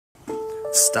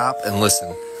Stop and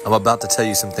listen. I'm about to tell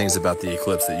you some things about the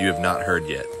eclipse that you have not heard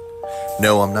yet.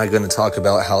 No, I'm not going to talk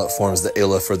about how it forms the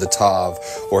Aleph or the Tav,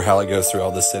 or how it goes through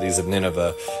all the cities of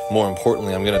Nineveh. More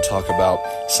importantly, I'm going to talk about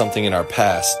something in our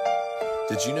past.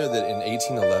 Did you know that in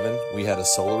 1811, we had a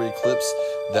solar eclipse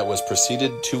that was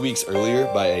preceded 2 weeks earlier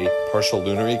by a partial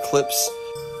lunar eclipse?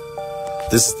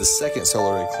 This is the second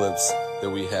solar eclipse that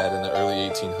we had in the early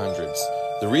 1800s.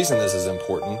 The reason this is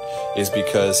important is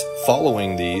because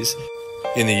following these,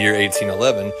 in the year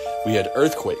 1811, we had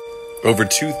earthquake, over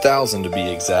 2,000 to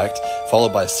be exact,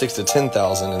 followed by 6,000 to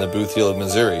 10,000 in the Bootheel of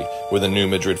Missouri, where the New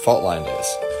Madrid fault line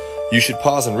is. You should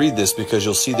pause and read this because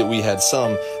you'll see that we had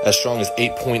some as strong as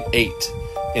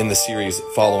 8.8 in the series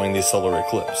following the solar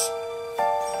eclipse.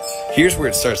 Here's where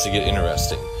it starts to get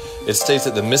interesting. It states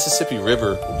that the Mississippi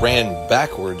River ran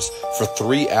backwards for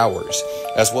 3 hours,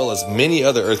 as well as many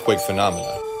other earthquake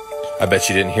phenomena. I bet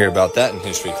you didn't hear about that in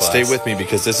history class. Stay with me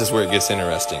because this is where it gets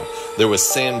interesting. There was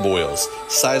sand boils,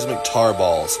 seismic tar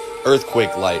balls,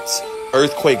 earthquake lights,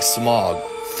 earthquake smog,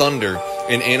 thunder,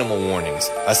 and animal warnings.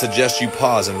 I suggest you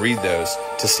pause and read those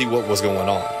to see what was going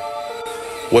on.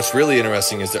 What's really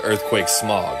interesting is the earthquake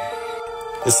smog.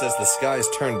 It says the skies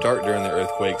turned dark during the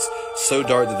earthquakes, so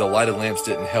dark that the lighted lamps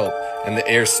didn't help, and the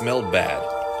air smelled bad,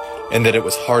 and that it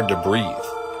was hard to breathe.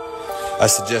 I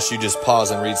suggest you just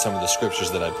pause and read some of the scriptures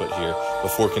that I put here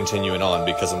before continuing on,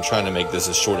 because I'm trying to make this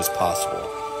as short as possible.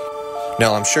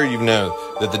 Now, I'm sure you know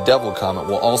that the Devil Comet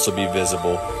will also be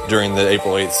visible during the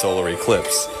April 8th solar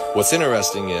eclipse. What's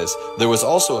interesting is there was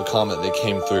also a comet that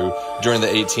came through during the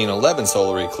 1811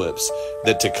 solar eclipse.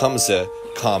 The Tecumseh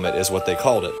Comet is what they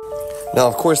called it. Now,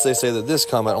 of course, they say that this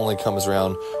comet only comes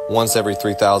around once every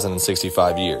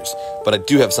 3,065 years, but I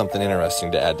do have something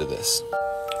interesting to add to this.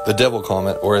 The Devil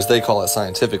Comet, or as they call it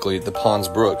scientifically, the Pons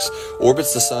Brooks,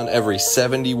 orbits the sun every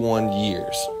 71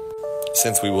 years.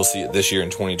 Since we will see it this year in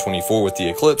 2024 with the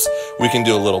eclipse, we can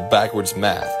do a little backwards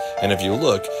math, and if you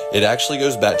look, it actually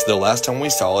goes back to the last time we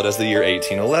saw it as the year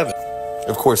 1811.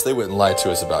 Of course, they wouldn't lie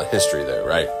to us about history though,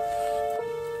 right?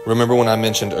 Remember when I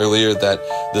mentioned earlier that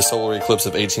the solar eclipse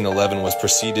of 1811 was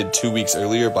preceded 2 weeks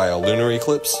earlier by a lunar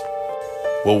eclipse?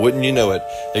 Well, wouldn't you know it,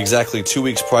 exactly 2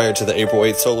 weeks prior to the April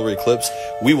 8th solar eclipse,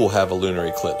 we will have a lunar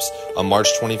eclipse on March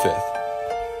 25th.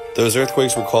 Those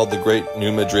earthquakes were called the Great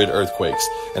New Madrid earthquakes,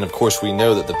 and of course we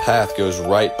know that the path goes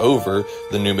right over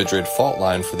the New Madrid fault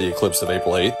line for the eclipse of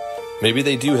April 8th. Maybe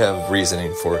they do have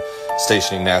reasoning for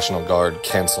stationing National Guard,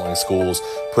 canceling schools,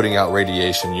 putting out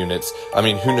radiation units. I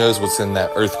mean, who knows what's in that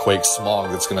earthquake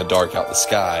smog that's going to dark out the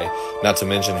sky, not to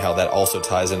mention how that also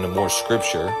ties into more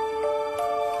scripture.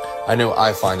 I know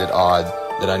I find it odd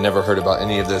that I never heard about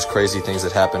any of those crazy things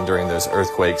that happened during those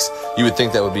earthquakes. You would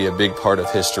think that would be a big part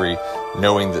of history,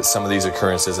 knowing that some of these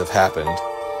occurrences have happened.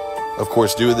 Of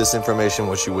course, do with this information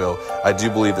what you will. I do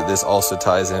believe that this also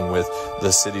ties in with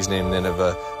the city's name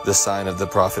Nineveh, the sign of the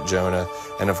prophet Jonah,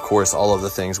 and of course all of the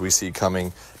things we see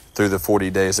coming through the 40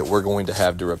 days that we're going to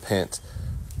have to repent.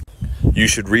 You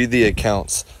should read the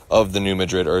accounts of the New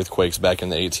Madrid earthquakes back in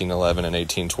the 1811 and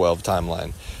 1812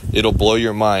 timeline. It'll blow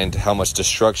your mind how much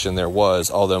destruction there was,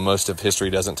 although most of history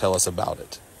doesn't tell us about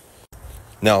it.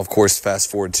 Now, of course, fast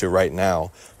forward to right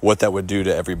now, what that would do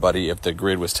to everybody if the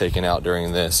grid was taken out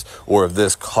during this, or if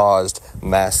this caused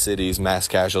mass cities, mass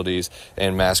casualties,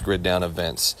 and mass grid down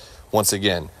events. Once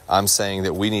again, I'm saying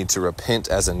that we need to repent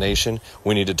as a nation.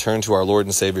 We need to turn to our Lord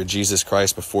and Savior Jesus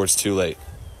Christ before it's too late.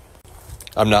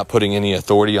 I'm not putting any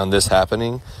authority on this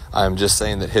happening. I'm just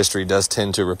saying that history does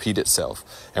tend to repeat itself.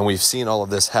 And we've seen all of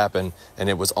this happen, and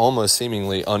it was almost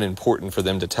seemingly unimportant for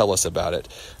them to tell us about it.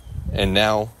 And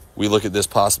now we look at this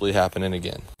possibly happening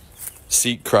again.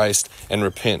 Seek Christ and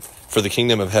repent, for the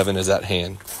kingdom of heaven is at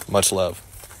hand. Much love.